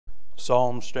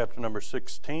Psalms chapter number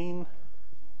 16.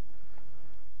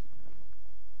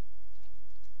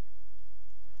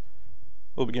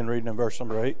 We'll begin reading in verse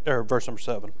number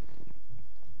 7.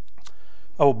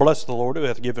 I will bless the Lord who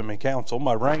hath given me counsel.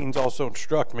 My reins also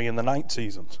instruct me in the night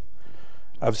seasons.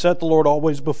 I have set the Lord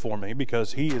always before me,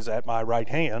 because he is at my right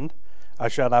hand. I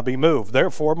shall not be moved.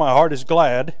 Therefore my heart is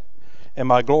glad, and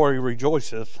my glory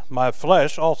rejoiceth. My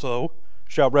flesh also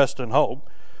shall rest in hope.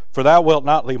 For thou wilt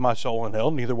not leave my soul in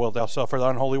hell, neither wilt thou suffer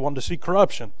thine Holy One to see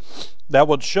corruption. Thou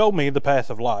wilt show me the path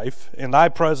of life. In thy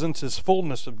presence is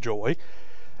fullness of joy.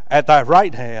 At thy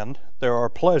right hand there are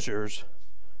pleasures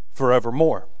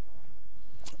forevermore.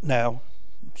 Now,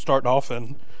 starting off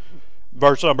in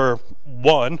verse number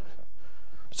 1,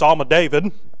 Psalm of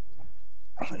David.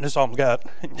 And this psalm's got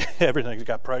everything. It's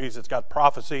got praise, it's got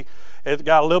prophecy, it's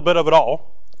got a little bit of it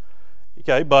all.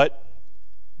 Okay, but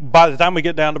by the time we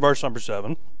get down to verse number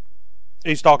 7,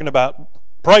 he's talking about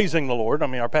praising the Lord. I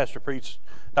mean, our pastor preached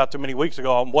not too many weeks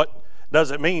ago on what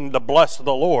does it mean to bless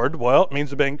the Lord. Well, it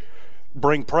means to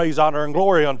bring praise, honor, and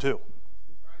glory unto.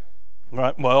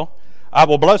 Right? Well, I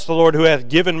will bless the Lord who hath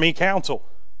given me counsel.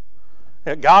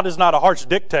 God is not a harsh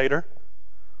dictator.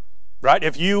 Right?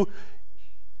 If you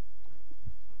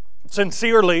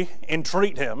sincerely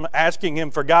entreat him, asking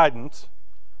him for guidance,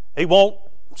 he won't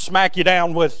smack you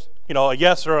down with, a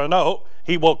yes or a no.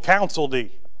 He will counsel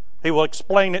thee. He will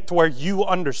explain it to where you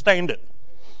understand it.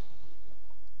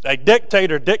 A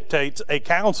dictator dictates, a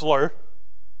counselor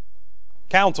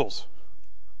counsels.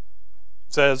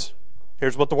 Says,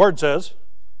 here's what the word says.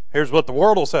 Here's what the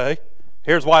word will say.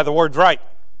 Here's why the word's right.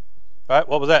 Right?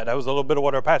 What was that? That was a little bit of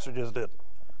what our pastor just did.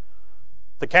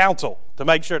 The counsel, to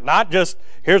make sure, not just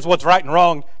here's what's right and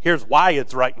wrong, here's why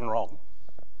it's right and wrong.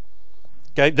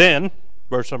 Okay, then,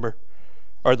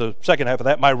 the second half of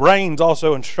that, my reins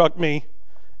also instruct me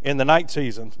in the night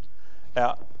seasons.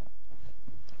 Now,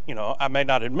 I may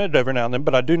not admit it every now and then,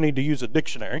 but I do need to use a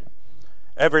dictionary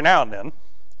every now and then.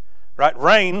 Right?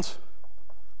 Reins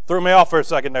threw me off for a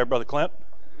second there, Brother Clint.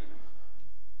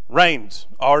 Reins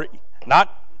are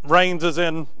not reins as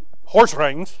in horse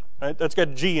reins. Right? That's got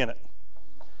a G in it.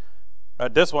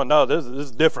 Right? This one, no, this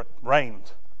is different.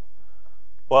 Reins.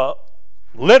 Well,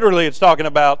 literally it's talking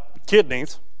about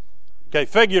kidneys. Okay,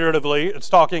 figuratively it's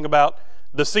talking about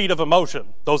the seat of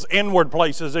emotion, those inward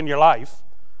places in your life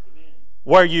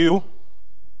where you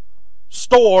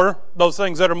store those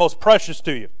things that are most precious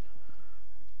to you.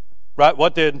 Right?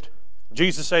 What did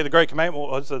Jesus say the great commandment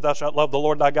was? That thou shalt love the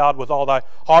Lord thy God with all thy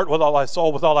heart, with all thy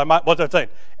soul, with all thy mind. What's that saying?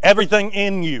 Everything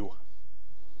in you.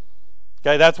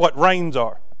 Okay, that's what reins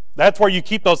are. That's where you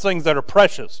keep those things that are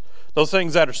precious, those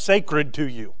things that are sacred to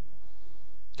you.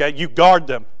 Okay, you guard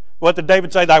them. What did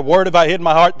David say? Thy word have I hid in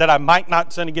my heart that I might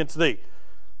not sin against thee.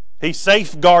 He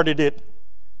safeguarded it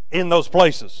in those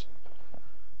places.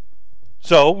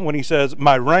 So when he says,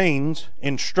 my reins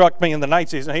instruct me in the night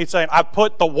season, he's saying, I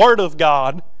put the word of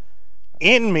God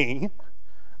in me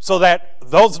so that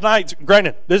those nights,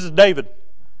 granted, this is David,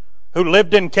 who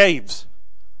lived in caves,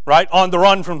 right, on the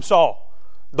run from Saul.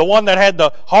 The one that had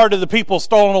the heart of the people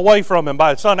stolen away from him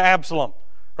by his son Absalom.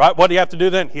 Right? What did he have to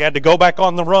do then? He had to go back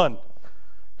on the run.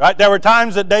 Right? There were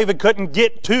times that David couldn't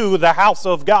get to the house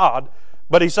of God,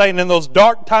 but he's saying in those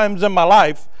dark times in my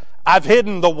life, I've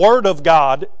hidden the word of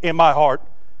God in my heart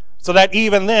so that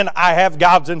even then I have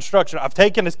God's instruction. I've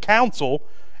taken his counsel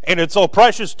and it's so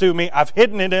precious to me, I've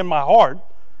hidden it in my heart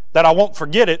that I won't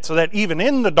forget it so that even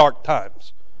in the dark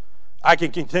times I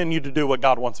can continue to do what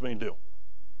God wants me to do.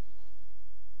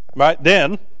 Right?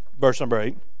 Then, verse number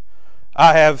 8,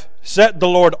 I have set the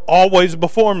Lord always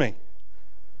before me.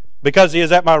 Because he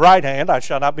is at my right hand, I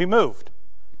shall not be moved.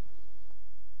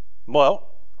 Well,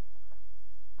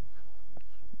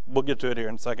 we'll get to it here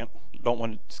in a second. Don't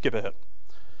want to skip ahead.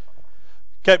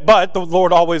 Okay, but the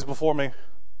Lord always before me.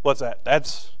 What's that?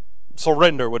 That's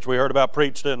surrender, which we heard about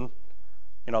preached in,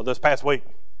 this past week.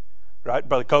 Right?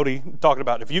 Brother Cody talking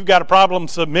about. If you've got a problem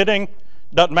submitting,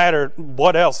 doesn't matter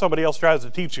what else somebody else tries to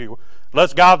teach you.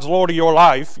 Unless God's Lord of your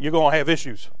life, you're going to have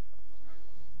issues.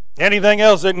 Anything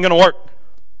else isn't going to work.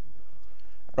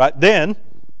 Right? Then,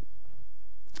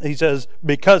 he says,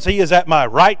 because he is at my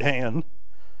right hand,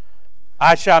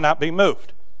 I shall not be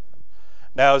moved.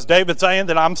 Now, is David saying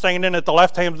that I'm standing at the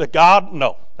left hand of God?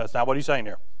 No, that's not what he's saying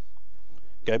here.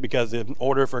 Okay, because in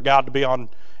order for God to be on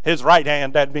his right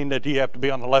hand, that'd mean that he have to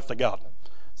be on the left of God.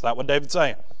 That's not what David's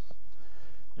saying.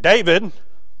 David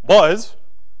was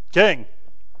king.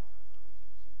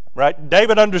 Right?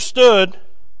 David understood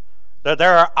that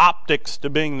there are optics to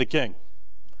being the king.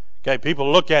 Okay,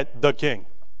 people look at the king.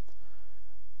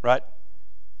 Right?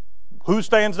 Who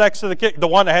stands next to the king? The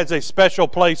one that has a special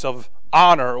place of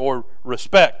honor or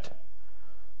respect.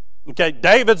 Okay,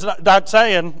 David's not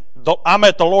saying I'm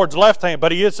at the Lord's left hand,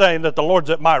 but he is saying that the Lord's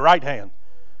at my right hand.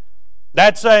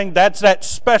 That's saying that's that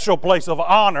special place of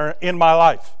honor in my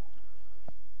life.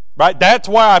 Right? That's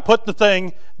where I put the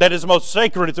thing that is most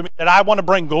sacred to me, that I want to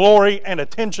bring glory and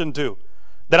attention to,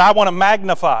 that I want to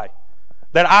magnify,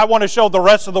 that I want to show the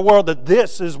rest of the world that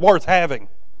this is worth having.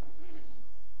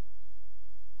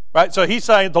 Right? So he's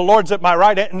saying the Lord's at my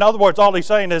right hand. In other words, all he's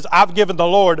saying is I've given the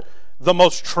Lord the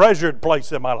most treasured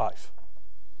place in my life.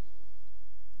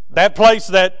 That place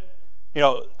that,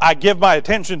 I give my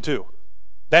attention to.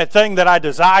 That thing that I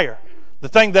desire. The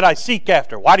thing that I seek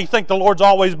after. Why do you think the Lord's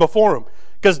always before him?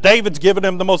 Because David's given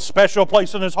him the most special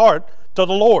place in his heart to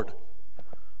the Lord.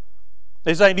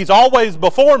 He's saying he's always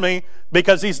before me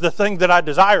because he's the thing that I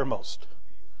desire most.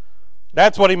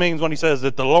 That's what he means when he says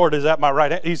that the Lord is at my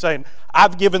right hand. He's saying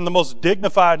I've given the most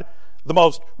dignified, the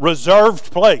most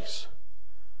reserved place.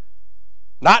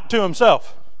 Not to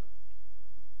himself.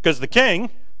 Because the king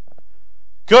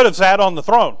could have sat on the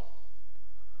throne.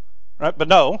 Right? But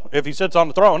no, if he sits on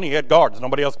the throne, he had guards.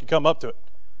 Nobody else could come up to it.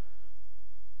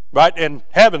 Right? In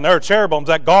heaven, there are cherubims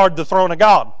that guard the throne of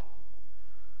God.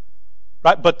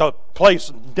 Right? But the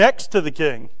place next to the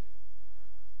king,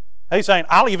 he's saying,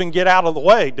 I'll even get out of the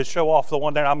way to show off the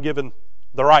one that I'm giving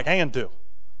the right hand to.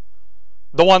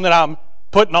 The one that I'm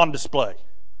putting on display.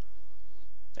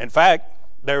 In fact,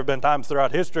 there have been times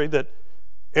throughout history that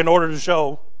in order to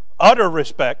show utter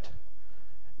respect,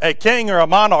 a king or a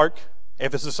monarch,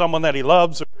 if this is someone that he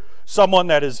loves, or someone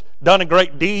that has done a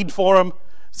great deed for him,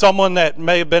 someone that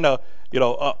may have been a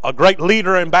great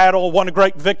leader in battle, won a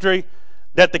great victory,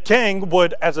 that the king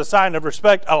would, as a sign of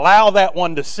respect, allow that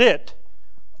one to sit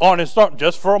on his throne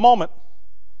just for a moment.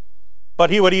 But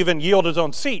he would even yield his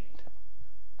own seat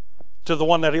to the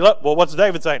one that he loved. Well, what's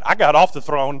David saying? I got off the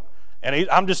throne, and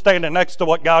I'm just standing next to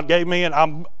what God gave me, and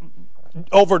I'm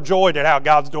overjoyed at how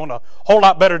God's doing a whole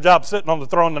lot better job sitting on the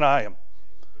throne than I am.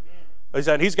 He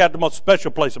said he's got the most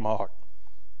special place in my heart.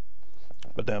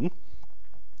 But then,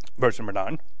 verse number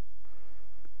 9.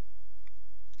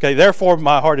 Okay, therefore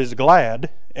my heart is glad,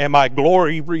 and my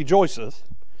glory rejoiceth.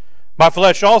 My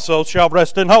flesh also shall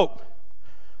rest in hope.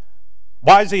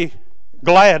 Why is he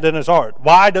glad in his heart?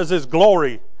 Why does his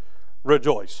glory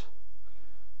rejoice?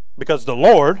 Because the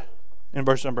Lord, in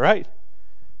verse number 8,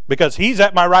 because he's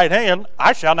at my right hand,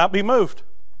 I shall not be moved.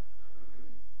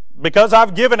 Because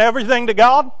I've given everything to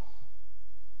God,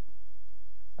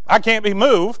 I can't be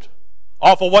moved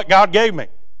off of what God gave me.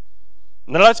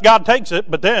 Unless God takes it,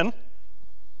 but then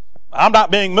I'm not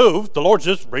being moved. The Lord's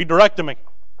just redirecting me.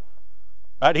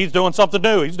 Right? He's doing something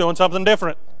new. He's doing something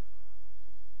different.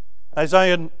 He's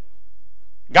saying,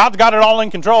 God's got it all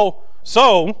in control,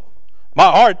 so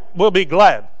my heart will be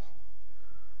glad.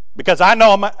 Because I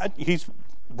know, he's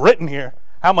written here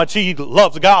how much he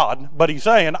loves God, but he's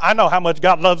saying, I know how much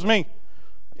God loves me.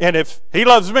 And if he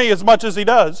loves me as much as he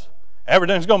does,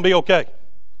 everything's going to be okay.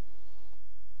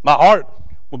 My heart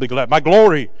will be glad. My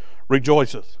glory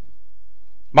rejoiceth.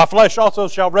 My flesh also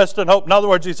shall rest in hope. In other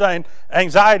words, he's saying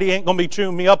anxiety ain't going to be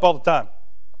chewing me up all the time.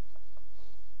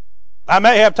 I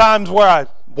may have times where I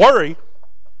worry,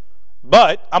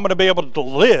 but I'm going to be able to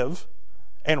live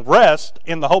and rest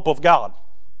in the hope of God.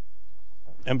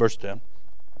 In verse 10.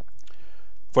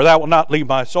 For thou wilt not leave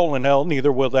my soul in hell,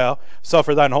 neither wilt thou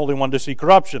suffer thine Holy One to see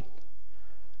corruption.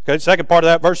 Okay, the second part of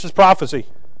that verse is prophecy.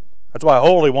 That's why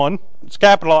Holy One, it's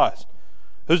capitalized.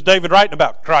 Who's David writing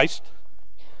about? Christ.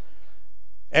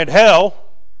 And hell,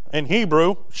 in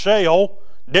Hebrew, Sheol,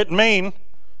 didn't mean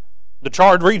the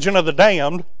charred region of the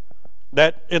damned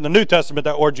that in the New Testament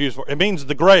that word's used for. It means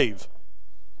the grave.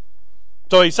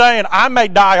 So he's saying, I may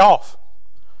die off,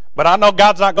 but I know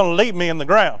God's not going to leave me in the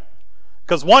ground.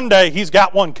 Because one day he's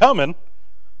got one coming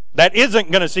that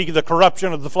isn't going to see the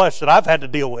corruption of the flesh that I've had to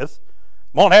deal with.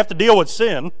 Won't have to deal with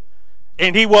sin.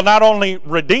 And he will not only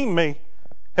redeem me,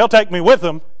 he'll take me with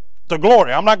him to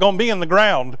glory. I'm not going to be in the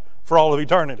ground for all of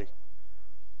eternity.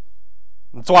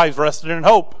 That's why he's rested in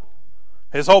hope.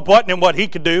 His hope wasn't in what he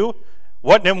could do,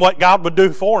 wasn't in what God would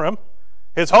do for him.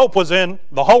 His hope was in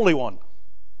the Holy One.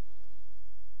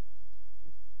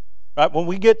 Right? When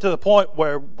we get to the point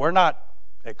where we're not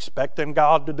expecting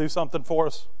God to do something for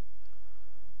us,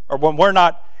 or when we're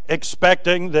not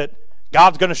expecting that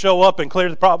God's going to show up and clear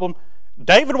the problem,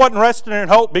 David wasn't resting in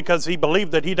hope because he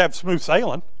believed that he'd have smooth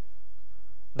sailing.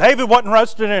 David wasn't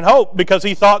resting in hope because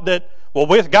he thought that, well,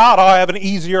 with God I'll have an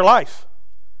easier life.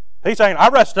 He's saying, I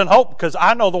rest in hope because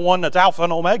I know the one that's Alpha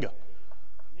and Omega.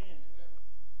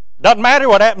 Doesn't matter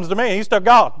what happens to me, he's still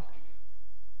God.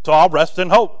 So I'll rest in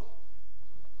hope.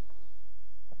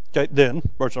 Okay, then,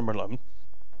 verse number 11.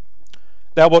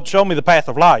 Thou wilt show me the path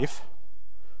of life.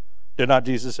 Did not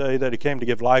Jesus say that he came to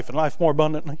give life and life more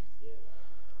abundantly?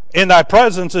 In thy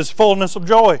presence is fullness of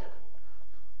joy.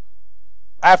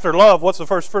 After love, what's the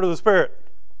first fruit of the Spirit?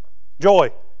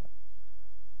 Joy.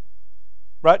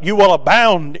 Right? You will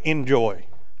abound in joy.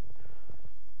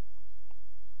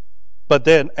 But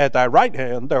then at thy right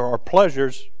hand there are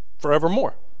pleasures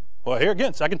forevermore. Well, here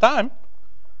again, second time,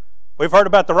 we've heard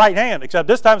about the right hand, except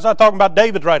this time it's not talking about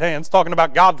David's right hand, it's talking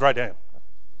about God's right hand.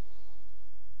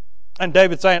 And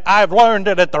David's saying, I have learned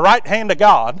that at the right hand of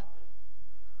God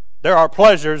there are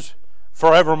pleasures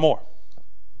forevermore.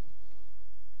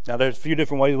 Now there's a few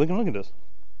different ways we can look at this.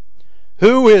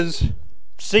 Who is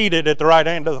seated at the right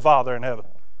hand of the Father in heaven?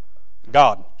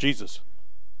 God, Jesus.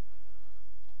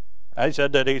 He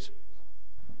said that he's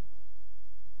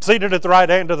seated at the right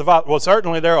hand of the Father. Well,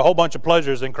 certainly there are a whole bunch of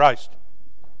pleasures in Christ.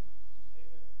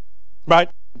 Right?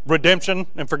 Redemption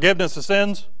and forgiveness of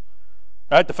sins.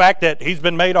 Right? The fact that he's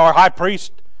been made our high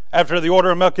priest after the order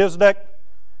of Melchizedek.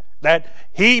 That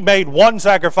he made one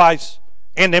sacrifice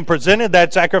and then presented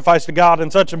that sacrifice to God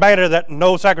in such a manner that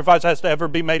no sacrifice has to ever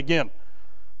be made again.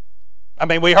 I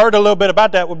mean, we heard a little bit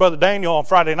about that with Brother Daniel on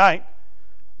Friday night.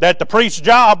 That the priest's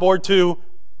job were to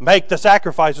make the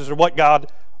sacrifices or what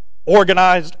God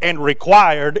organized and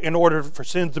required in order for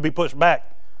sins to be pushed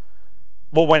back.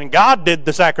 But when God did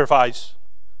the sacrifice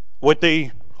with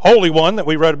the Holy One that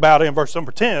we read about in verse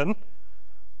number 10,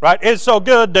 right, it's so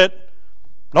good that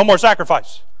no more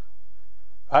sacrifice.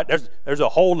 Right? There's a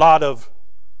whole lot of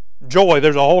joy.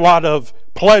 There's a whole lot of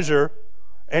pleasure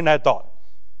in that thought.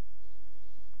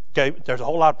 Okay, there's a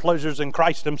whole lot of pleasures in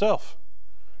Christ himself.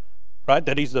 Right?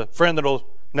 That he's the friend that will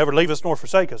never leave us nor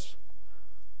forsake us.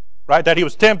 Right? That he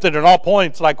was tempted in all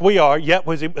points like we are, yet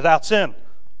was he without sin.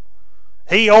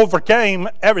 He overcame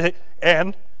everything.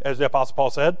 And, as the Apostle Paul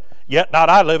said, yet not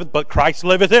I liveth, but Christ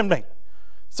liveth in me.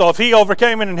 So if he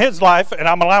overcame it in his life, and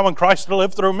I'm allowing Christ to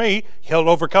live through me, he'll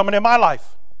overcome it in my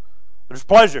life. There's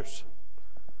pleasures.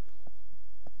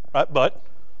 Right? But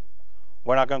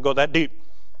we're not going to go that deep.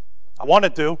 I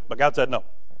wanted to, but God said no.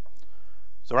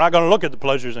 So we're not going to look at the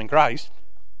pleasures in Christ.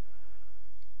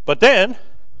 But then,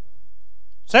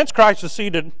 since Christ is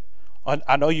seated,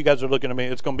 I know you guys are looking at me,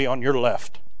 it's going to be on your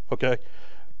left, okay?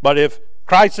 But if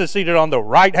Christ is seated on the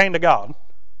right hand of God,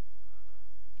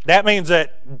 that means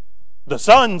that the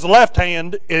Son's left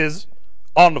hand is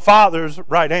on the Father's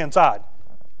right hand side.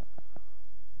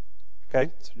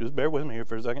 Okay, so just bear with me here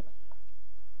for a second.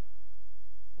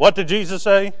 What did Jesus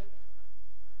say?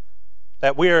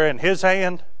 That we are in his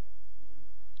hand,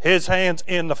 his hand's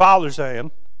in the Father's hand,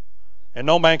 and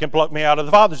no man can pluck me out of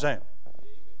the Father's hand.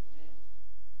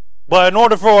 But in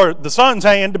order for the Son's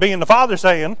hand to be in the Father's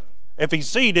hand, if he's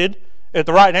seated at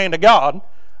the right hand of God,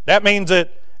 that means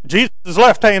that Jesus'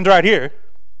 left hand's right here,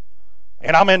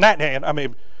 and I'm in that hand. I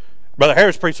mean, Brother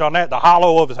Harris preached on that, the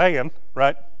hollow of his hand,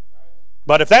 right?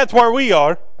 But if that's where we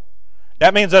are,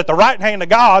 that means that the right hand of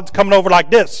God's coming over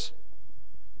like this,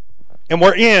 and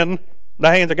we're in the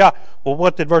hands of God. Well,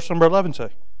 what did verse number 11 say?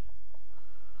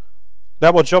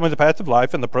 That will show me the path of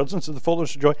life in the presence of the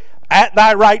fullness of joy. At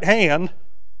thy right hand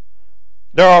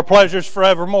there are pleasures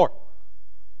forevermore.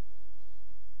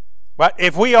 Right?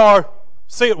 If we are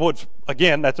sealed, which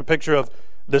again, that's a picture of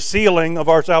the sealing of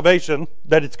our salvation,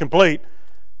 that it's complete,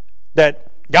 that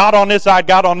God on this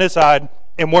side,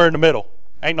 and we're in the middle.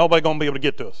 Ain't nobody going to be able to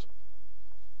get to us.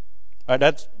 Right?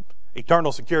 That's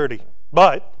eternal security.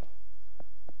 But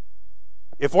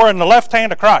if we're in the left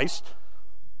hand of Christ,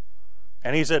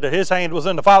 and he said that his hand was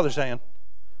in the Father's hand,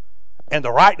 and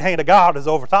the right hand of God is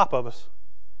over top of us,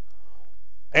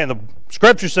 and the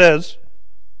Scripture says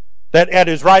that at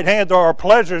his right hand there are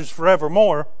pleasures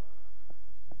forevermore,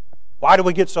 why do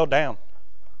we get so down?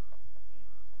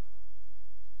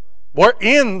 We're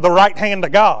in the right hand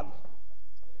of God,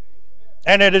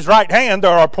 and at his right hand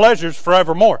there are pleasures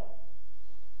forevermore.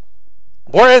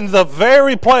 We're in the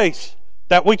very place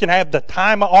that we can have the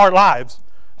time of our lives.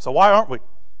 So why aren't we?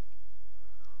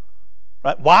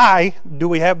 Right? Why do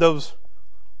we have those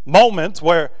moments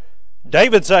where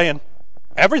David's saying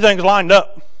everything's lined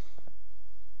up?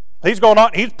 He's going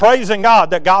on, he's praising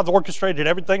God that God's orchestrated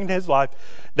everything in his life,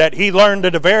 that he learned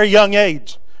at a very young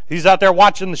age. He's out there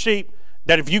watching the sheep,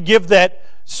 that if you give that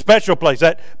special place,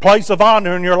 that place of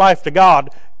honor in your life to God,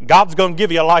 God's going to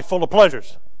give you a life full of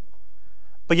pleasures.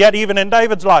 But yet even in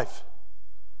David's life,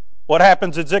 what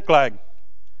happens at Ziklag?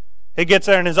 He gets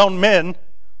there and his own men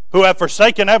who have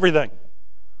forsaken everything,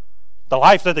 the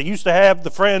life that they used to have, the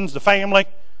friends, the family,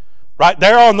 right?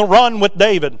 They're on the run with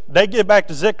David. They get back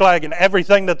to Ziklag and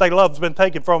everything that they love has been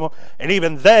taken from them. And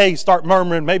even they start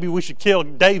murmuring, maybe we should kill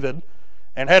David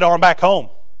and head on back home.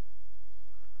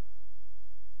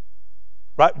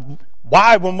 Right?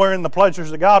 Why, when we're in the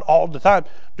pleasures of God all the time,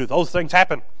 do those things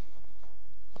happen?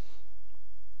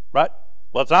 Right?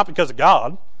 Well, it's not because of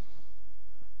God.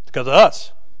 It's because of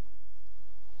us.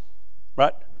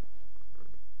 Right?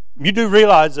 You do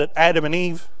realize that Adam and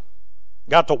Eve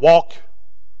got to walk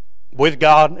with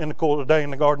God in the cool of the day in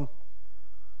the garden?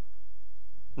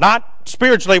 Not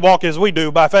spiritually walk as we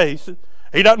do by faith.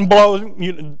 He doesn't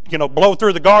blow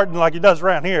through the garden like he does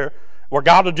around here, where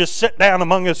God will just sit down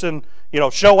among us and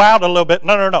show out a little bit.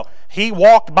 No. He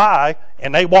walked by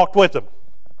and they walked with him.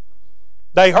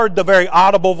 They heard the very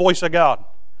audible voice of God.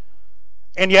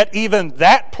 And yet even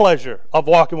that pleasure of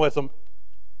walking with him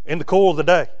in the cool of the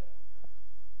day,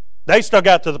 they still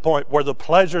got to the point where the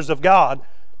pleasures of God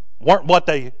weren't what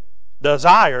they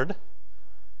desired.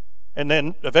 And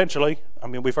then eventually,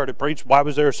 we've heard it preached, why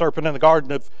was there a serpent in the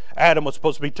garden if Adam was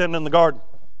supposed to be tending the garden?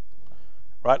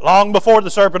 Right? Long before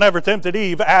the serpent ever tempted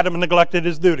Eve, Adam neglected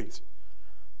his duties.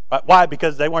 Right? Why?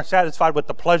 Because they weren't satisfied with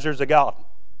the pleasures of God.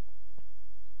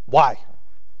 Why?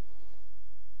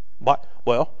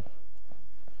 Well,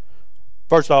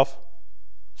 first off,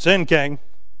 sin came.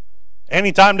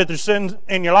 Anytime that there's sin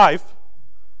in your life,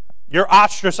 you're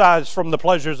ostracized from the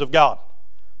pleasures of God.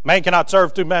 Man cannot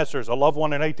serve two masters, or love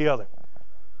one and hate the other.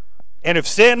 And if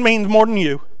sin means more than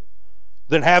you,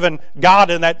 then having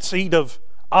God in that seat of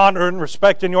honor and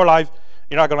respect in your life,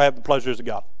 you're not going to have the pleasures of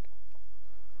God.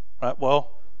 Right?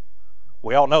 Well,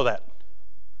 we all know that.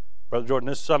 Brother Jordan,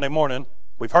 this Sunday morning,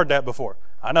 we've heard that before.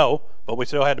 I know, but we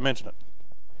still had to mention it.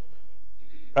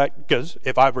 Right? Because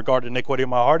if I regard iniquity in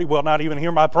my heart, he will not even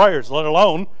hear my prayers, let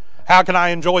alone how can I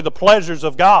enjoy the pleasures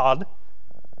of God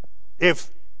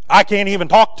if I can't even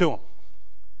talk to him?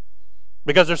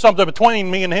 Because there's something between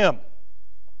me and him.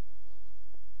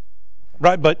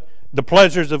 Right? But the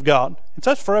pleasures of God, it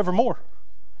says forevermore.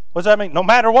 What does that mean? No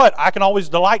matter what, I can always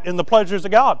delight in the pleasures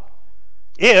of God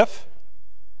if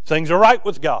things are right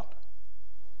with God.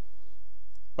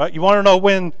 Right? You want to know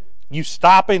when you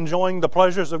stop enjoying the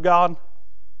pleasures of God?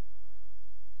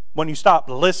 When you stop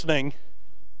listening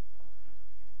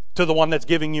to the one that's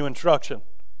giving you instruction.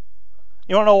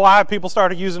 You want to know why people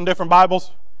started using different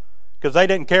Bibles? Because they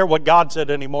didn't care what God said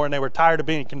anymore, and they were tired of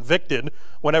being convicted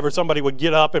whenever somebody would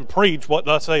get up and preach what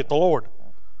thus saith the Lord.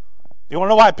 You want to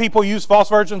know why people use false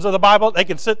versions of the Bible? They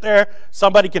can sit there,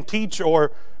 somebody can teach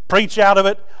or preach out of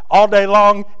it all day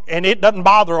long, and it doesn't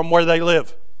bother them where they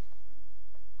live.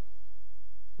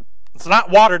 It's not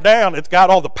watered down, it's got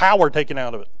all the power taken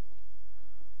out of it.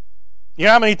 You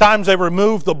know how many times they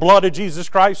removed the blood of Jesus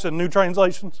Christ in new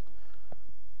translations?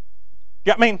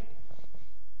 Yeah,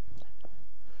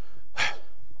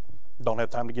 don't have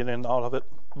time to get into all of it.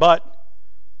 But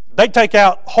they take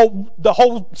out the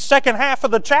whole second half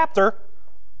of the chapter,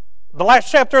 the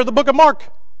last chapter of the book of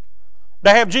Mark.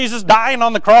 They have Jesus dying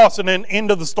on the cross and then end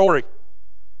of the story.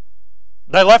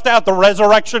 They left out the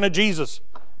resurrection of Jesus.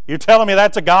 You're telling me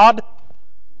that's a God?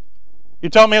 You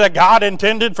telling me that God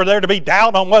intended for there to be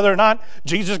doubt on whether or not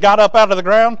Jesus got up out of the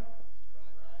ground?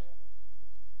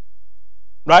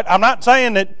 Right? I'm not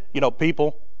saying that,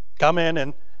 people come in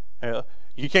and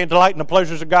you can't delight in the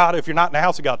pleasures of God if you're not in the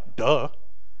house of God. Duh.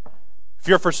 If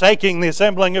you're forsaking the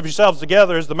assembling of yourselves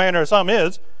together as the manner of some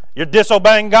is, you're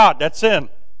disobeying God. That's sin.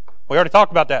 We already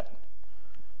talked about that.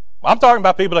 I'm talking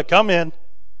about people that come in.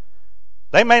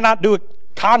 They may not do it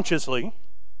consciously,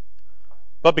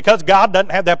 but because God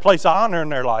doesn't have that place of honor in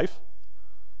their life,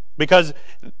 because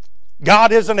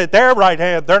God isn't at their right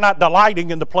hand, they're not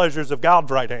delighting in the pleasures of God's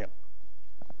right hand.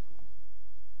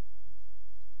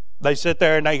 They sit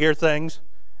there and they hear things,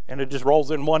 and it just rolls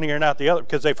in one ear and out the other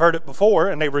because they've heard it before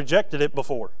and they rejected it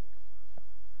before.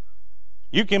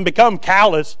 You can become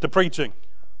callous to preaching,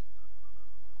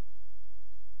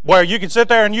 where you can sit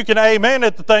there and you can amen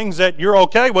at the things that you're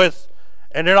okay with,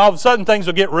 and then all of a sudden things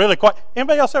will get really quiet.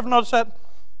 Anybody else ever notice that?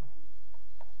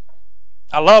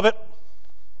 I love it.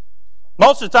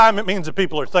 Most of the time it means that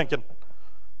people are thinking,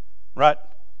 right?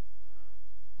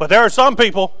 But there are some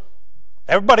people,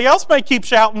 everybody else may keep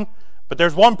shouting, but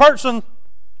there's one person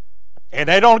and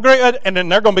they don't agree, and then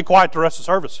they're going to be quiet the rest of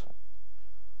the service.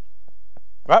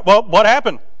 Right? Well, what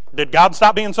happened? Did God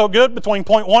stop being so good between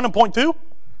point 1 and point 2?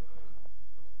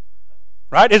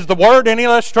 Right? Is the word any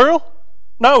less true?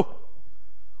 No.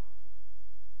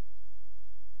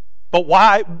 But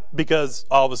why? Because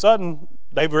all of a sudden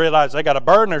they've realized they got a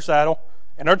bird in their saddle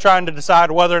and they're trying to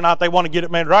decide whether or not they want to get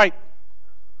it made right.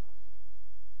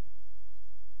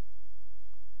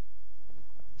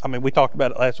 We talked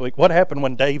about it last week. What happened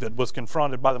when David was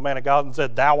confronted by the man of God and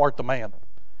said, "Thou art the man.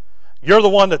 You're the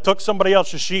one that took somebody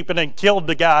else's sheep and then killed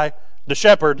the guy, the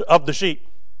shepherd of the sheep,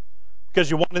 because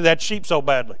you wanted that sheep so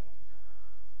badly."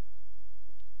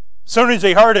 As soon as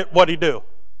he heard it, what'd he do?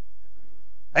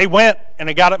 He went and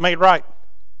he got it made right.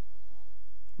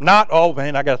 Not, oh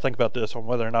man, I got to think about this on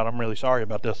whether or not I'm really sorry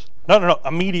about this. No,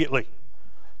 immediately.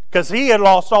 Because he had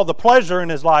lost all the pleasure in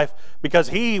his life because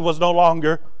he was no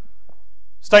longer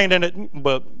staying in it,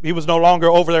 but he was no longer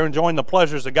over there enjoying the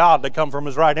pleasures of God that come from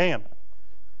his right hand.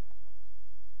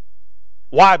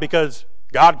 Why? Because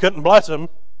God couldn't bless him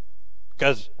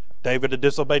because David had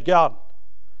disobeyed God.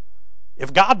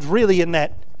 If God's really in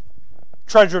that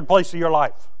treasured place of your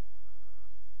life,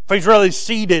 if he's really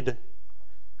seated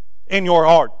in your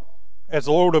heart as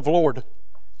the Lord of Lords,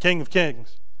 King of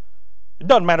Kings, it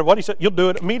doesn't matter what he said, you'll do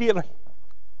it immediately.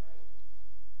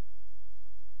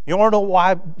 You want to know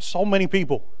why so many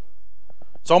people,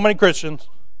 so many Christians,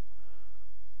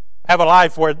 have a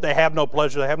life where they have no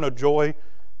pleasure, they have no joy,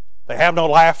 they have no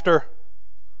laughter,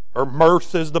 or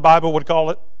mirth as the Bible would call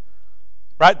it.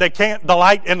 Right? They can't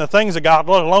delight in the things of God,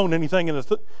 let alone anything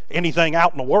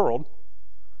out in the world.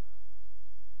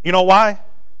 You know why?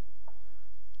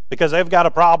 Because they've got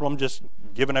a problem just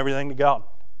giving everything to God.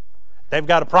 They've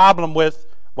got a problem with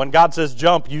when God says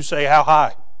jump, you say how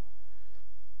high.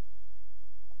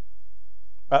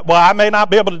 Well, I may not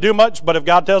be able to do much, but if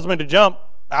God tells me to jump,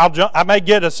 I'll jump. I may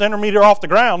get a centimeter off the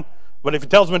ground, but if he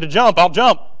tells me to jump, I'll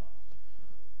jump.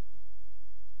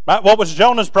 Right? What was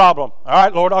Jonah's problem? All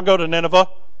right, Lord, I'll go to Nineveh.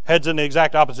 Heads in the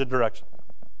exact opposite direction.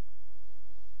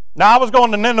 Now, I was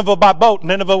going to Nineveh by boat.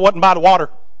 Nineveh wasn't by the water.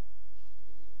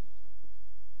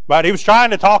 Right? He was trying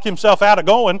to talk himself out of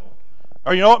going.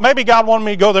 Or you know what? Maybe God wanted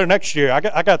me to go there next year.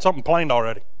 I got something planned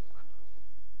already.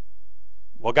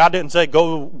 Well, God didn't say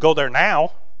go there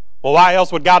now. Well, why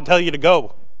else would God tell you to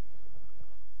go?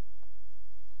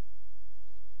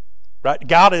 Right?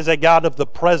 God is a God of the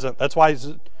present. That's why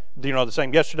he's the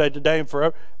same yesterday, today, and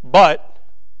forever. But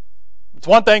it's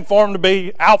one thing for him to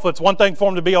be Alpha. It's one thing for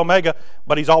him to be Omega.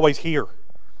 But he's always here.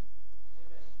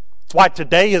 That's why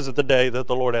today is the day that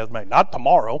the Lord has made. Not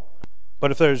tomorrow. But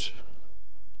if there's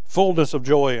fullness of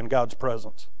joy in God's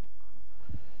presence,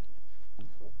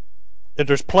 if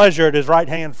there's pleasure at his right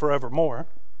hand forevermore,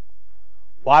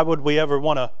 why would we ever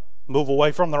want to move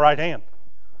away from the right hand?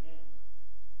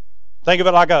 Think of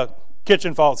it like a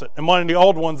kitchen faucet, and one of the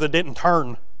old ones that didn't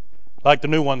turn like the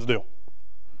new ones do.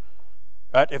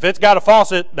 Right? If it's got a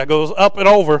faucet that goes up and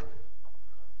over,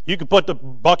 you can put the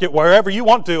bucket wherever you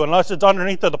want to, unless it's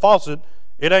underneath of the faucet,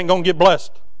 it ain't going to get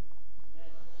blessed.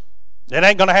 It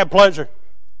ain't going to have pleasure.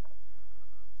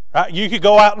 Right? You could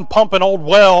go out and pump an old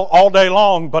well all day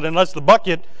long, but unless the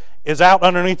bucket is out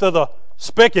underneath of the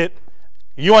spigot,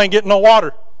 you ain't getting no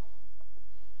water.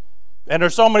 And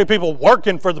there's so many people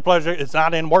working for the pleasure. It's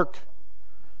not in work.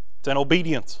 It's in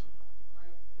obedience.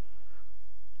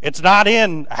 It's not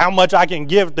in how much I can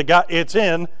give to God. It's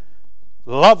in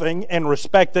loving and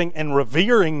respecting and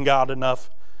revering God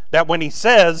enough that when he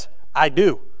says, I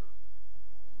do.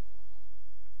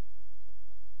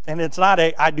 And it's not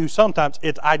I do sometimes.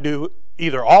 It's I do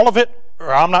either all of it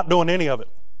or I'm not doing any of it.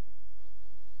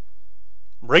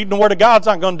 Reading the Word of God's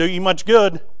not going to do you much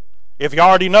good if you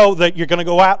already know that you're going to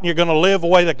go out and you're going to live a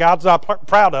way that God's not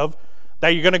proud of, that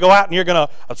you're going to go out and you're going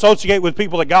to associate with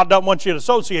people that God doesn't want you to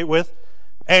associate with,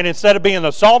 and instead of being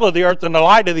the salt of the earth and the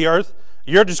light of the earth,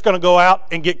 you're just going to go out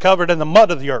and get covered in the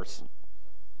mud of the earth.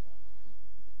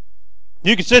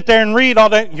 You can sit there and read all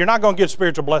that. You're not going to get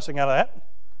spiritual blessing out of that.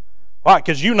 Why?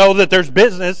 Because you know that there's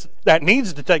business that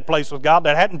needs to take place with God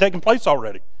that hadn't taken place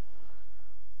already.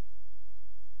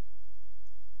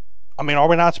 I mean, are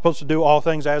we not supposed to do all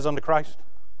things as unto Christ?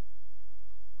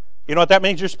 You know what that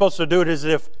means? You're supposed to do it as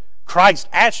if Christ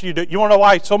asked you to. You want to know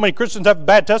why so many Christians have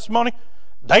bad testimony?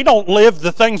 They don't live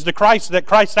the things to Christ that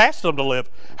Christ asked them to live.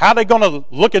 How are they going to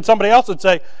look at somebody else and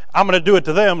say, I'm going to do it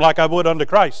to them like I would unto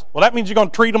Christ? Well, that means you're going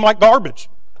to treat them like garbage.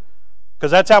 Because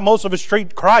that's how most of us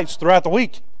treat Christ throughout the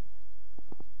week.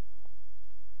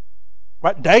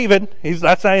 Right? David, he's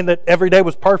not saying that every day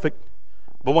was perfect.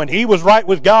 But when he was right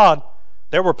with God,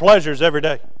 there were pleasures every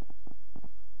day.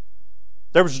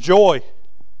 There was joy.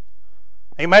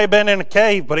 He may have been in a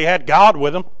cave, but he had God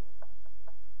with him.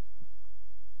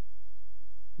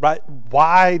 Right?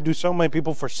 Why do so many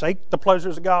people forsake the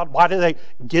pleasures of God? Why do they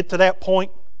get to that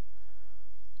point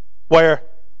where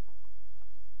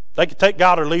they could take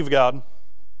God or leave God?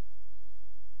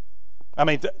 I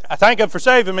mean, I thank Him for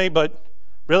saving me, but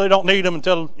really don't need Him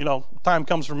until, time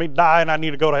comes for me to die and I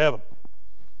need to go to heaven.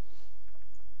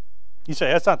 You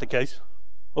say, that's not the case.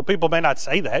 Well, people may not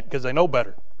say that because they know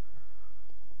better.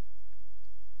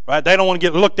 Right? They don't want to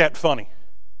get looked at funny.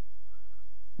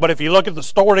 But if you look at the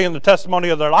story and the testimony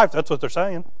of their life, that's what they're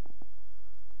saying.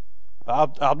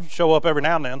 I'll show up every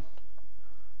now and then.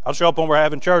 I'll show up when we're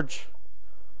having church.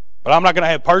 But I'm not going to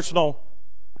have personal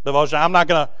devotion. I'm not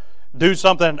going to do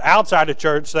something outside the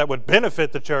church that would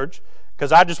benefit the church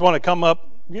because I just want to come up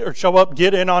or show up,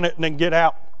 get in on it, and then get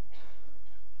out.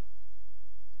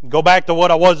 Go back to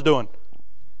what I was doing.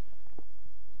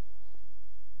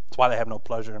 That's why they have no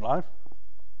pleasure in life.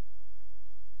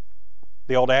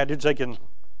 The old adage,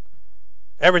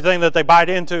 everything that they bite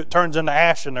into, it turns into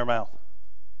ash in their mouth.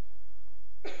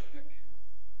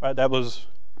 Right, that was,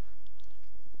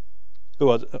 who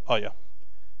was it? Oh yeah,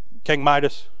 King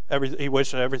Midas. He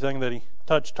wished that everything that he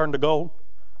touched turned to gold.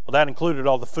 Well, that included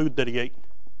all the food that he ate.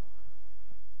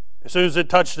 As soon as it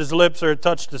touched his lips or it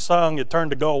touched his tongue, it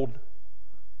turned to gold.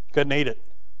 Couldn't eat it.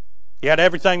 He had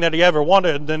everything that he ever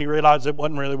wanted, and then he realized it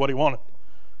wasn't really what he wanted.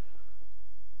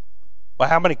 But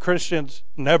how many Christians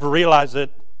never realize that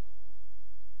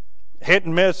hit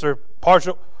and miss or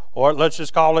partial, or let's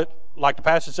just call it, like the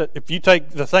pastor said, if you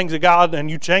take the things of God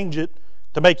and you change it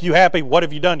to make you happy, what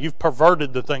have you done? You've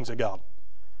perverted the things of God.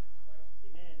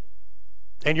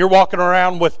 And you're walking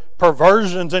around with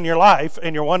perversions in your life,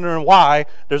 and you're wondering why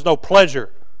there's no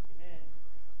pleasure.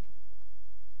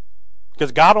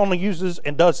 Because God only uses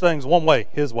and does things one way,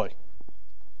 His way.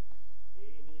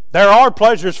 There are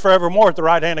pleasures forevermore at the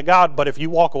right hand of God, but if you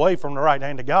walk away from the right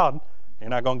hand of God, you're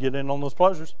not going to get in on those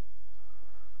pleasures.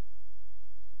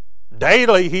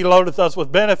 Daily He loadeth us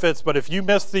with benefits, but if you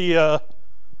miss the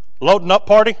loading up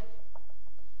party,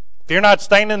 if you're not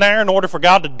standing there in order for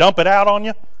God to dump it out on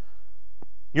you,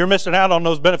 you're missing out on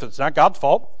those benefits. It's not God's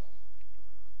fault.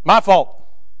 My fault.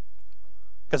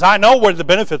 Because I know where the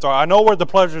benefits are. I know where the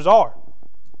pleasures are.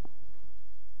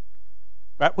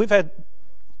 Right? We've had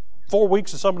 4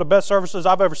 weeks of some of the best services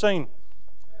I've ever seen.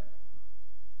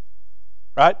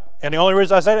 Right? And the only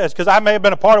reason I say that is because I may have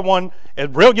been a part of one as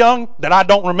real young that I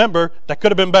don't remember that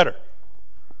could have been better.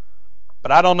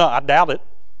 But I don't know. I doubt it.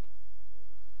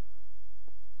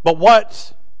 But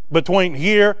what's between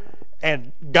here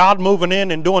and God moving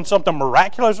in and doing something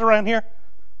miraculous around here?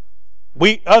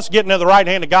 Us getting to the right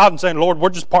hand of God and saying, Lord, we're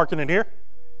just parking it here.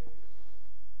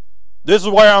 This is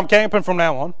where I'm camping from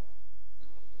now on.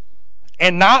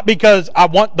 And not because I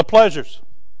want the pleasures.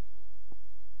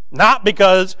 Not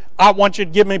because I want you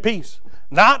to give me peace.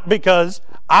 Not because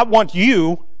I want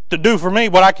you to do for me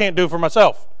what I can't do for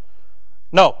myself.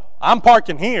 No, I'm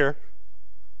parking here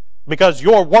because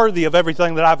you're worthy of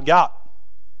everything that I've got.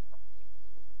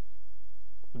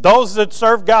 Those that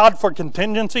serve God for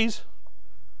contingencies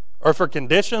or for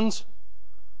conditions,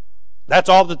 that's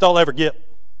all that they'll ever get.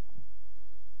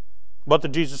 What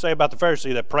did Jesus say about the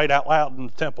Pharisee that prayed out loud in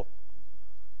the temple?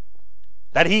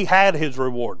 That he had his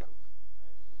reward.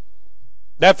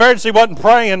 That Pharisee wasn't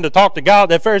praying to talk to God.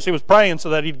 That Pharisee was praying so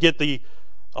that he'd get the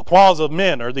applause of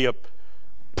men or the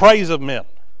praise of men.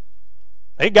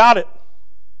 He got it.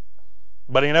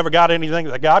 But he never got anything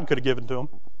that God could have given to him.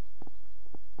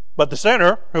 But the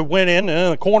sinner who went in and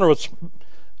in the corner was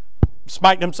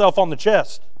smiting himself on the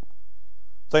chest,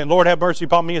 saying, Lord, have mercy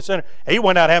upon me, a sinner. He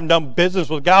went out having done business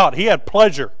with God. He had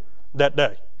pleasure that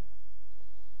day.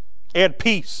 He had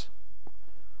peace.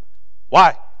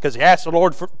 Why? Because he asked the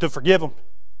Lord to forgive him.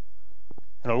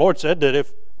 And the Lord said that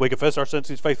if we confess our sins,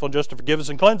 He's faithful and just to forgive us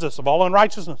and cleanse us of all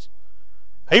unrighteousness.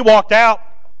 He walked out.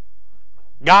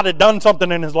 God had done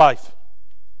something in his life.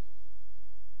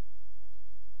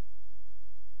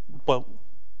 Well,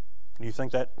 do you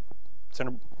think that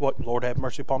sinner, what, Lord have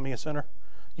mercy upon me, a sinner?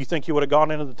 You think he would have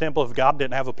gone into the temple if God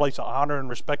didn't have a place of honor and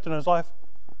respect in his life?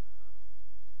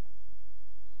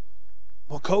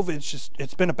 Well, COVID's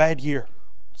it's been a bad year.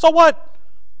 So what?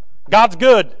 God's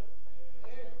good.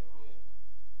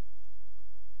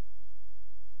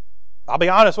 I'll be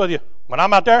honest with you. When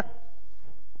I'm out there,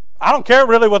 I don't care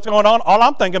really what's going on. All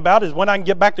I'm thinking about is when I can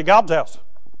get back to God's house.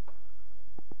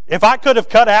 If I could have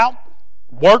cut out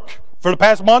work for the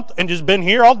past month and just been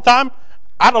here all the time,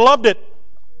 I'd have loved it.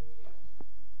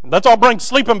 Let's all bring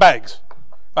sleeping bags.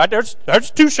 Right? There's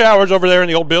 2 showers over there in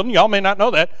the old building. Y'all may not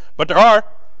know that, but there are.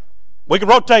 We can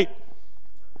rotate.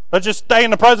 Let's just stay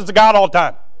in the presence of God all the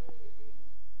time.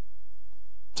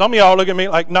 Some of y'all look at me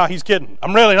like, no, he's kidding.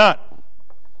 I'm really not.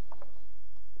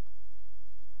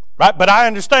 Right? But I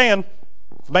understand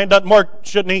if a man doesn't work,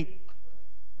 shouldn't eat.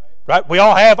 Right? We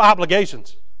all have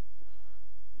obligations.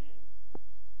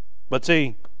 But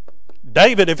see,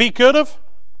 David, if he could have,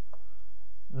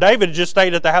 David just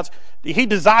stayed at the house. He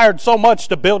desired so much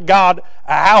to build God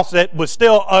a house that was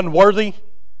still unworthy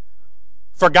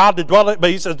for God to dwell in.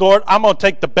 But he says, Lord, I'm going to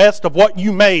take the best of what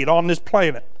you made on this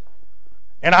planet.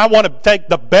 And I want to take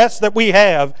the best that we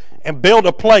have and build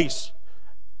a place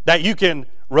that you can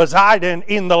reside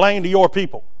in the land of your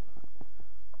people.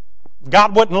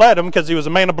 God wouldn't let him because he was a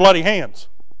man of bloody hands.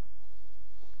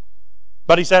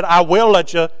 But he said, I will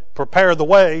let you prepare the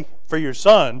way for your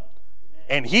son,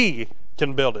 and he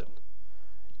can build it.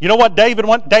 You know what David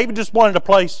wanted? David just wanted a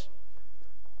place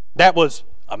that was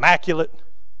immaculate,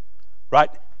 right?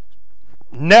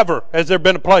 Never has there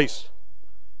been a place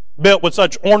built with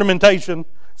such ornamentation,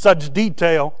 such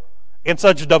detail, and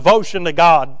such devotion to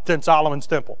God than Solomon's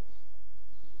temple.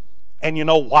 And you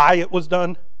know why it was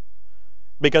done?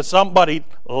 Because somebody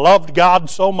loved God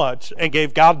so much and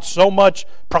gave God so much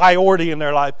priority in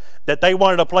their life that they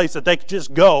wanted a place that they could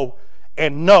just go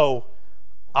and know,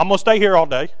 I'm going to stay here all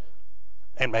day,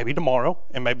 and maybe tomorrow,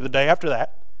 and maybe the day after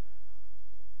that.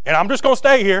 And I'm just going to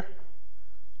stay here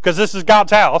because this is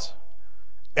God's house,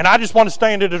 and I just want to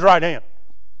stand at his right hand.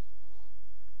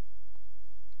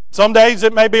 Some days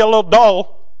it may be a little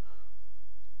dull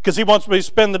because he wants me to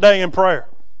spend the day in prayer.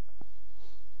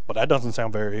 Well, that doesn't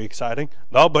sound very exciting.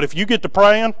 No, but if you get to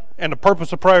praying, and the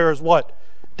purpose of prayer is what?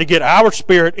 To get our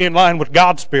spirit in line with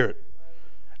God's spirit.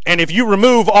 And if you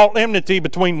remove all enmity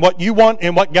between what you want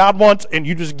and what God wants, and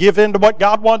you just give in to what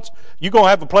God wants, you're going to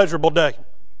have a pleasurable day.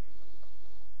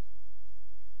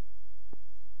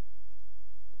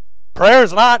 Prayer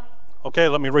is not, okay,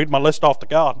 let me read my list off to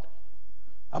God.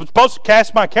 I'm supposed to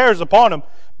cast my cares upon him,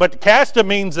 but to cast them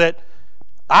means that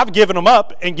I've given them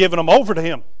up and given them over to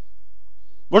him.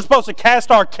 We're supposed to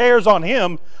cast our cares on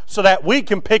him so that we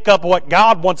can pick up what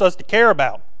God wants us to care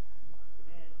about.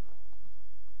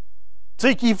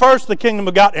 Seek ye first the kingdom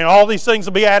of God, and all these things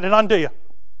will be added unto you.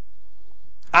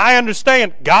 I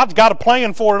understand God's got a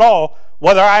plan for it all,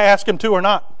 whether I ask him to or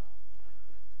not.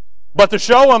 But to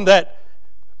show him that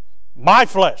my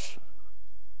flesh,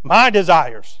 my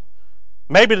desires,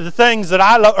 maybe the things that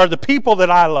I love, or the people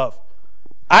that I love,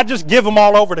 I just give them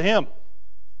all over to him.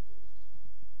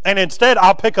 And instead,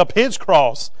 I'll pick up his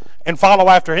cross and follow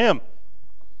after him.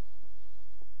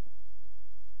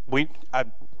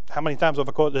 How many times have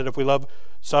I quoted that if we love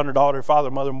son or daughter, father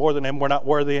or mother more than him, we're not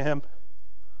worthy of him?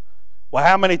 Well,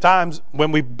 how many times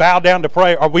when we bow down to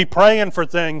pray, are we praying for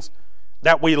things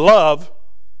that we love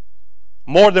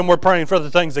more than we're praying for the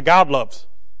things that God loves?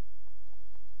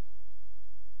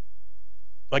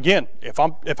 Again,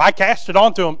 if I cast it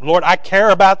onto him, Lord, I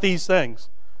care about these things,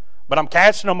 but I'm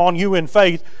casting them on you in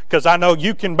faith because I know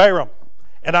you can bear them.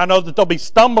 And I know that there'll be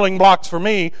stumbling blocks for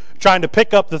me trying to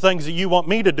pick up the things that you want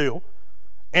me to do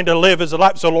and to live as a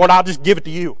life. So, Lord, I'll just give it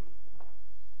to you.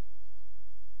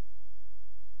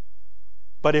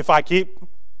 But if I keep,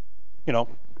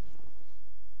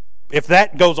 if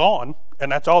that goes on, and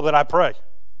that's all that I pray,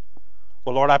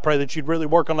 well, Lord, I pray that you'd really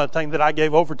work on that thing that I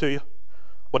gave over to you.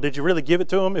 Well, did you really give it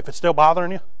to him if it's still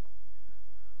bothering you?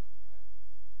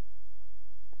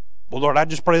 Well, Lord, I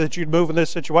just pray that you'd move in this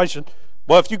situation.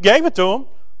 Well, if you gave it to him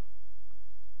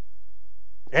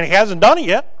and he hasn't done it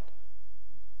yet,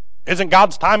 isn't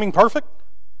God's timing perfect?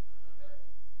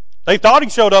 They thought he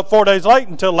showed up 4 days late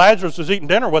until Lazarus was eating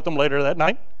dinner with them later that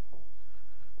night.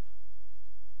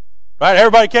 Right?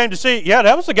 Everybody came to see, yeah,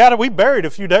 that was the guy that we buried a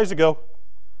few days ago.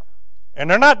 And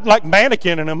they're not like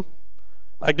mannequinning him.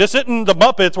 Like this isn't the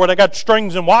Muppets where they got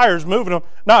strings and wires moving them.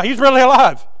 No, he's really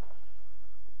alive.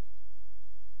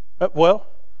 Well,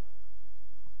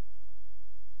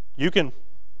 you can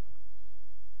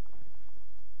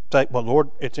say, well, Lord,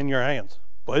 it's in your hands.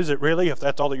 Well, is it really, if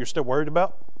that's all that you're still worried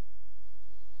about?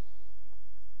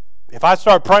 If I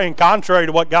start praying contrary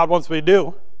to what God wants me to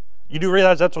do, you do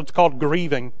realize that's what's called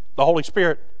grieving the Holy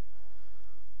Spirit.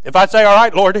 If I say, all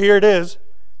right, Lord, here it is,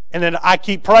 and then I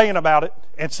keep praying about it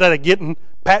instead of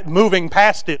moving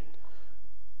past it.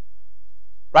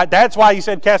 Right? That's why he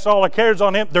said, cast all the cares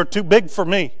on him. They're too big for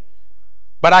me.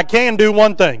 But I can do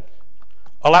one thing.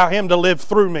 Allow him to live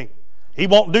through me. He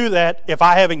won't do that if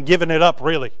I haven't given it up,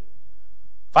 really.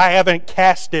 If I haven't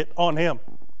cast it on him.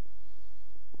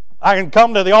 I can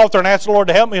come to the altar and ask the Lord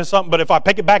to help me in something, but if I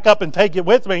pick it back up and take it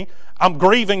with me, I'm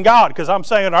grieving God because I'm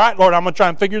saying, all right, Lord, I'm going to try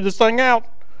and figure this thing out.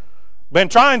 Been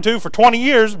trying to for 20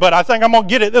 years, but I think I'm going to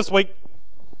get it this week.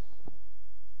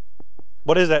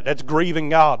 What is that? That's grieving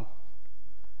God.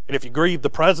 And if you grieve the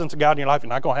presence of God in your life, you're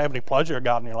not going to have any pleasure of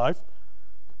God in your life.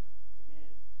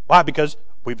 Why? Because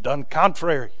we've done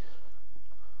contrary.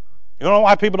 You know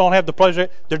why people don't have the pleasure?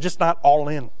 They're just not all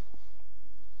in.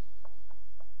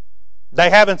 They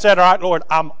haven't said, all right, Lord,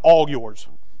 I'm all yours.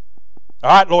 All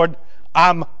right, Lord,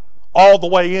 I'm all the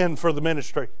way in for the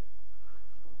ministry.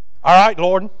 All right,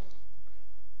 Lord,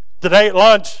 today at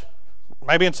lunch,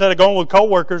 maybe instead of going with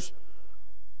coworkers,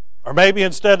 or maybe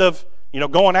instead of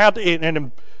going out to eat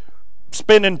and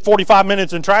spending 45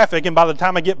 minutes in traffic, and by the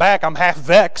time I get back, I'm half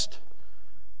vexed,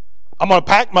 I'm going to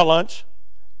pack my lunch,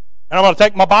 and I'm going to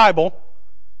take my Bible,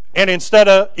 and instead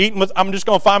of eating with, I'm just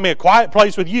going to find me a quiet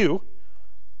place with you,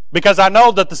 Because I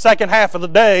know that the second half of the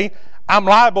day, I'm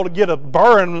liable to get a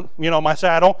burr in, my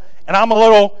saddle, and I'm a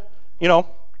little,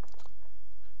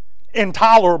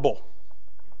 intolerable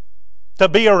to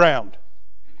be around.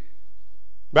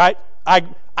 Right?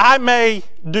 I may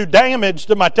do damage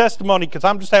to my testimony because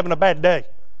I'm just having a bad day.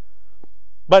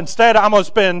 But instead, I'm going to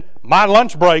spend my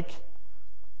lunch break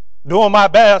doing my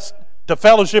best to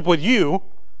fellowship with you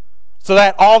so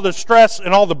that all the stress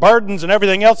and all the burdens and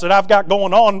everything else that I've got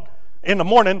going on in the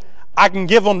morning, I can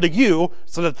give them to you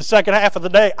so that the second half of the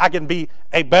day I can be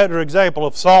a better example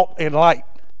of salt and light.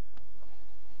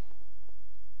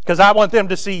 Because I want them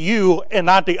to see you and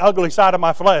not the ugly side of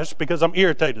my flesh because I'm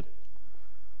irritated.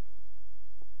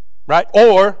 Right?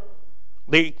 Or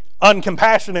the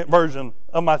uncompassionate version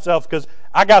of myself because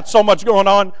I got so much going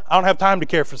on, I don't have time to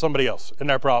care for somebody else and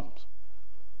their problems.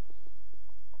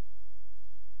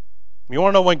 You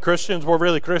want to know when Christians were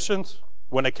really Christians?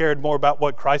 When they cared more about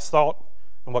what Christ thought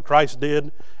and what Christ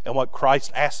did and what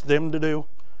Christ asked them to do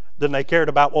than they cared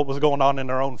about what was going on in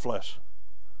their own flesh.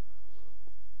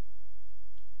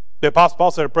 The Apostle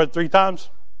Paul said, I prayed 3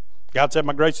 times. God said,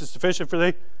 my grace is sufficient for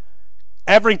thee.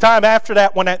 Every time after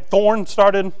that, when that thorn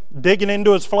started digging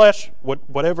into his flesh,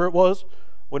 whatever it was,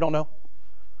 we don't know.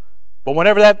 But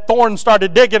whenever that thorn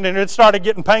started digging and it started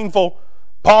getting painful,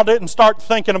 Paul didn't start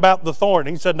thinking about the thorn.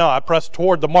 He said, no, I pressed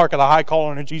toward the mark of the high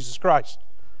calling of Jesus Christ.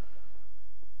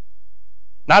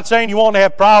 Not saying you won't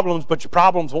have problems, but your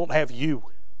problems won't have you.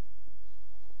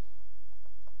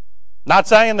 Not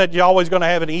saying that you're always going to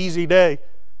have an easy day,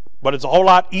 but it's a whole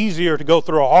lot easier to go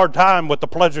through a hard time with the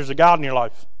pleasures of God in your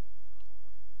life.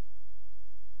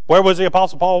 Where was the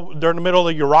Apostle Paul during the middle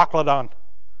of the Euroclydon?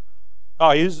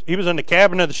 Oh, he was in the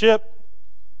cabin of the ship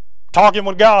talking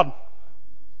with God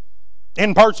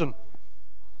in person.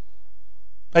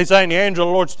 He's saying, the angel of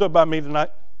the Lord stood by me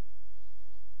tonight.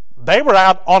 They were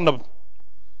out on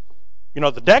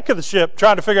the deck of the ship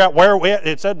trying to figure out where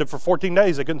it said that for 14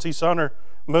 days they couldn't see sun or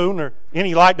moon or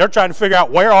any light. They're trying to figure out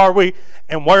where are we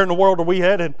and where in the world are we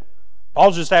headed.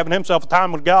 Paul's just having himself a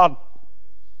time with God.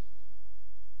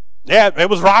 Yeah, it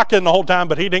was rocking the whole time,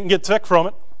 but he didn't get sick from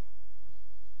it.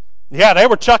 Yeah, they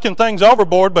were chucking things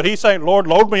overboard, but he's saying, Lord,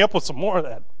 load me up with some more of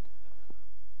that.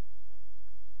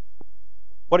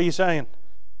 What are you saying?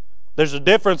 There's a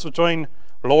difference between,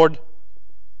 Lord,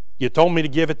 you told me to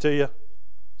give it to you,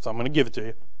 so I'm going to give it to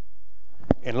you.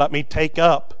 And let me take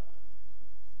up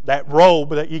that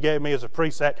robe that you gave me as a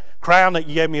priest, that crown that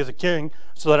you gave me as a king,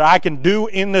 so that I can do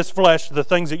in this flesh the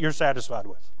things that you're satisfied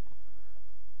with.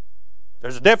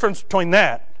 There's a difference between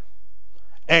that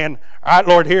and, all right,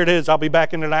 Lord, here it is. I'll be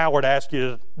back in an hour to ask you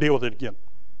to deal with it again.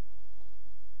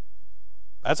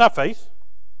 That's not faith.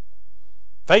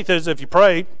 Faith is if you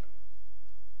prayed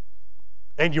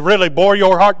and you really bore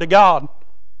your heart to God,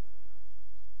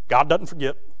 God doesn't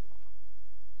forget.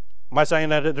 Am I saying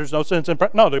that there's no sense in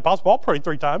prayer? No, the Apostle Paul prayed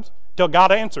 3 times until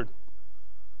God answered.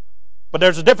 But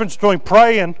there's a difference between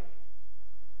praying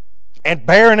and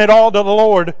bearing it all to the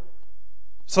Lord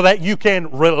so that you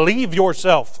can relieve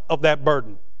yourself of that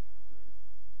burden.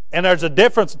 And there's a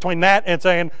difference between that and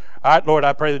saying, all right, Lord,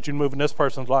 I pray that you move in this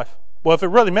person's life. Well, if it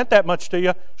really meant that much to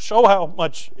you, show how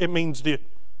much it means to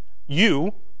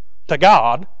you, to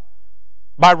God,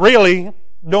 by really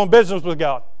doing business with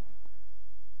God.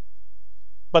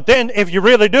 But then, if you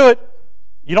really do it,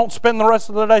 you don't spend the rest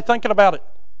of the day thinking about it.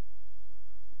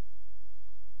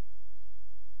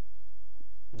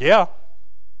 Yeah.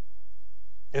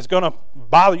 It's going to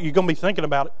bother you. You're going to be thinking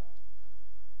about it.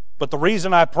 But the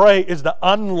reason I pray is to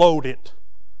unload it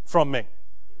from me.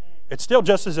 It's still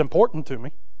just as important to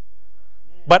me.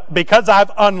 But because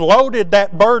I've unloaded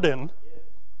that burden,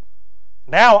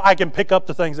 now I can pick up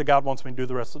the things that God wants me to do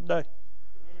the rest of the day.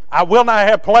 I will not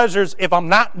have pleasures if I'm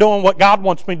not doing what God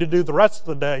wants me to do the rest of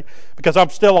the day because I'm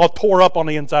still all tore up on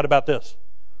the inside about this.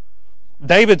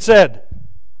 David said,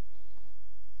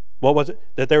 what was it?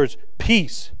 That there is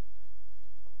peace,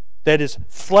 that his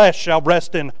flesh shall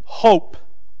rest in hope.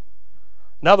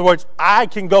 In other words, I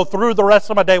can go through the rest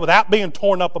of my day without being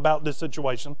torn up about this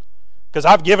situation because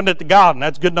I've given it to God and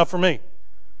that's good enough for me.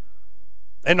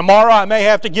 And tomorrow I may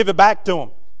have to give it back to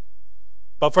Him.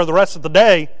 But for the rest of the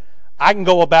day, I can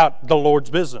go about the Lord's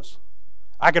business.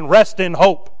 I can rest in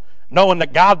hope, knowing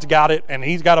that God's got it and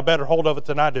He's got a better hold of it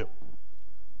than I do.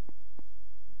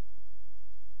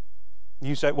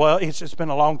 You say, well, it's just been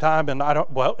a long time and I don't,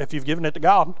 well, if you've given it to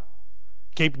God,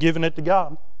 keep giving it to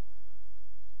God.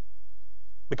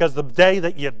 Because the day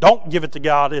that you don't give it to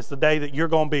God is the day that you're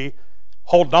going to be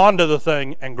holding on to the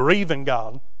thing and grieving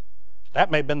God.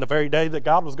 That may have been the very day that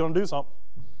God was going to do something.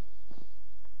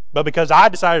 But because I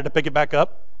decided to pick it back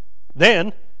up,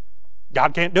 then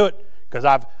God can't do it because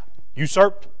I've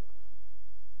usurped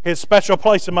his special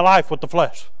place in my life with the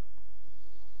flesh.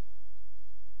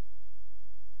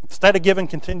 Instead of giving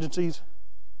contingencies,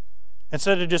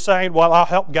 instead of just saying, well, I'll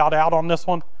help God out on this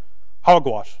one,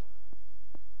 hogwash.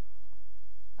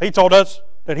 He told us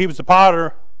that he was the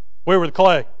potter, we were the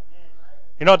clay.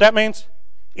 You know what that means?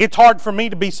 It's hard for me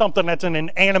to be something that's an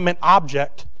inanimate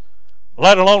object,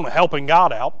 let alone helping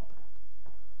God out.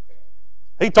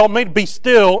 He told me to be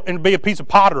still and to be a piece of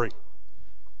pottery.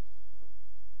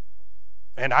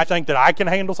 And I think that I can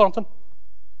handle something?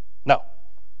 No.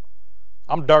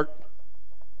 I'm dirt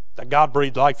that God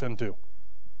breathed life into.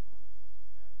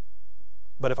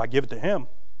 But if I give it to him,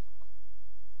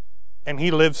 and he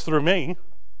lives through me,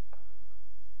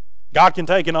 God can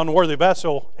take an unworthy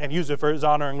vessel and use it for his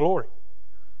honor and glory.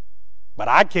 But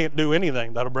I can't do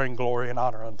anything that'll bring glory and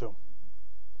honor unto him.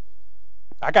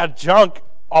 I got to junk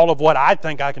all of what I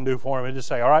think I can do for him and just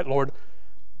say, all right, Lord,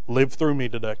 live through me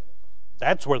today.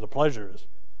 That's where the pleasure is.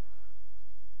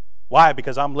 Why?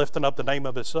 Because I'm lifting up the name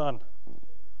of his Son.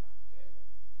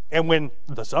 And when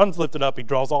the Son's lifted up, he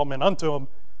draws all men unto him.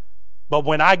 But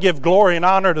when I give glory and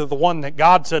honor to the one that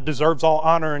God said deserves all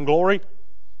honor and glory,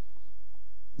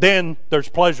 then there's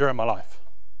pleasure in my life.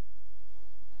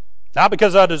 Not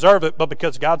because I deserve it, but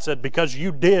because God said, because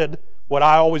you did what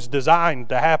I always designed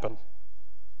to happen,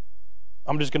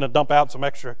 I'm just going to dump out some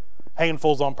extra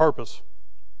handfuls on purpose.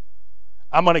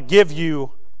 I'm going to give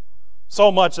you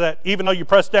so much that even though you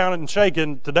press down and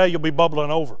shaking, today you'll be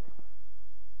bubbling over.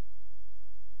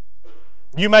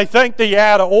 You may think that you're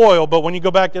out of oil, but when you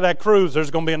go back to that cruise,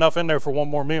 there's going to be enough in there for one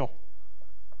more meal.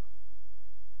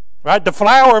 Right? The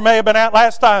flour may have been out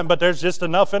last time, but there's just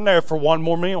enough in there for one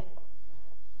more meal.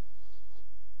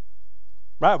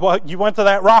 Right? Well, you went to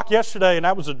that rock yesterday, and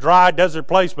that was a dry desert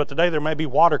place, but today there may be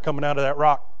water coming out of that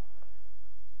rock.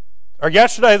 Or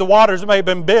yesterday the waters may have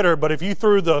been bitter, but if you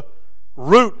threw the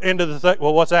root into the thing,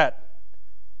 well, what's that?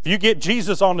 If you get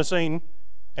Jesus on the scene,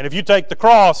 and if you take the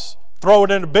cross, throw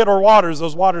it into bitter waters,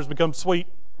 those waters become sweet.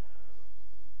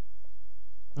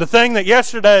 The thing that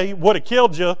yesterday would have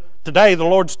killed you, today the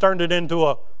Lord's turned it into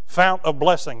a fount of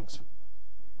blessings.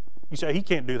 You say, he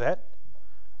can't do that.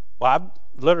 Well,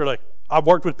 I've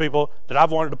worked with people that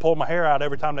I've wanted to pull my hair out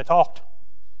every time they talked.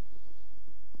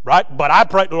 Right? But I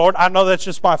pray to the Lord, I know that's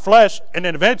just my flesh, and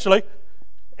then eventually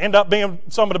end up being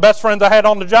some of the best friends I had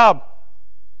on the job.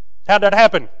 How'd that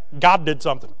happen? God did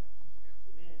something.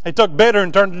 He took bitter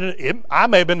and turned it into, I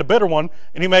may have been the bitter one,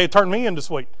 and he may have turned me into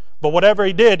sweet. But whatever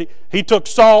he did, he took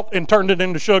salt and turned it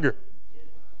into sugar.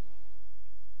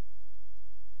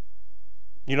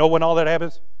 You know when all that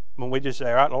happens? When we just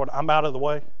say, all right, Lord, I'm out of the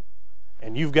way.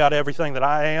 And you've got everything that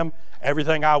I am,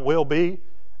 everything I will be,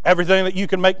 everything that you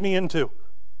can make me into.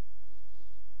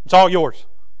 It's all yours.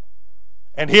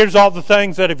 And here's all the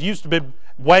things that have used to be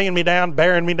weighing me down,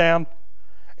 bearing me down.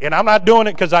 And I'm not doing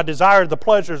it because I desire the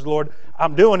pleasures, Lord.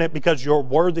 I'm doing it because you're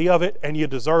worthy of it and you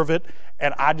deserve it.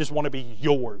 And I just want to be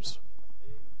yours.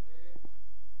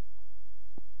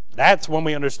 That's when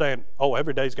we understand, oh,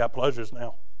 every day's got pleasures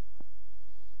now.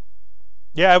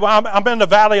 Yeah, well, I'm in the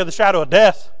valley of the shadow of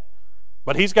death.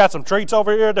 But he's got some treats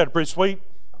over here that are pretty sweet.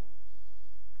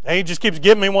 And he just keeps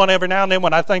giving me one every now and then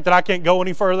when I think that I can't go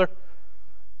any further.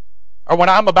 Or when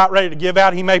I'm about ready to give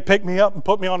out, he may pick me up and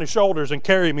put me on his shoulders and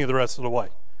carry me the rest of the way.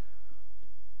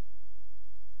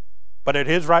 But at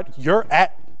his right, you're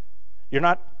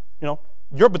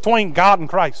between God and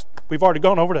Christ. We've already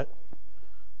gone over that.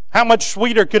 How much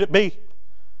sweeter could it be?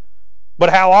 But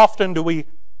how often do we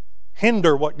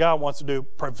hinder what God wants to do,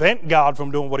 prevent God from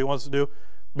doing what he wants to do?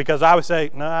 Because I would say,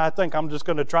 no, I think I'm just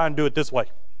going to try and do it this way.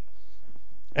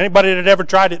 Anybody that ever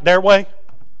tried it their way?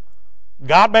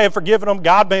 God may have forgiven them.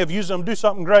 God may have used them to do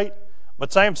something great.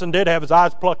 But Samson did have his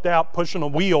eyes plucked out, pushing a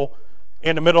wheel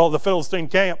in the middle of the Philistine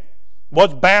camp.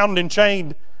 Was bound and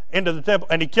chained into the temple.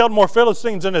 And he killed more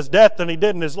Philistines in his death than he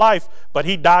did in his life. But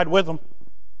he died with them.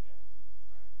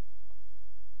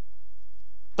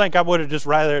 I think I would have just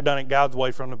rather done it God's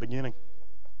way from the beginning.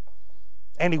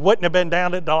 And he wouldn't have been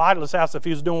down at Delilah's house if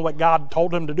he was doing what God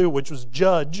told him to do, which was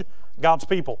judge God's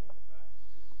people.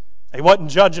 He wasn't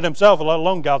judging himself, let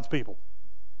alone God's people.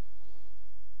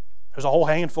 There's a whole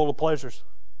handful of pleasures.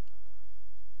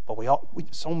 But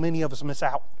so many of us miss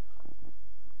out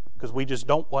because we just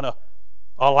don't want to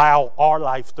allow our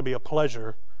life to be a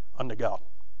pleasure unto God.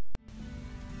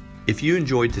 If you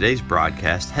enjoyed today's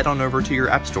broadcast, head on over to your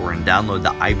app store and download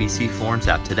the IBC Florence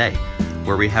app today,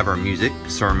 where we have our music,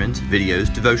 sermons,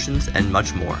 videos, devotions, and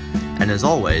much more. And as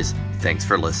always, thanks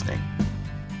for listening.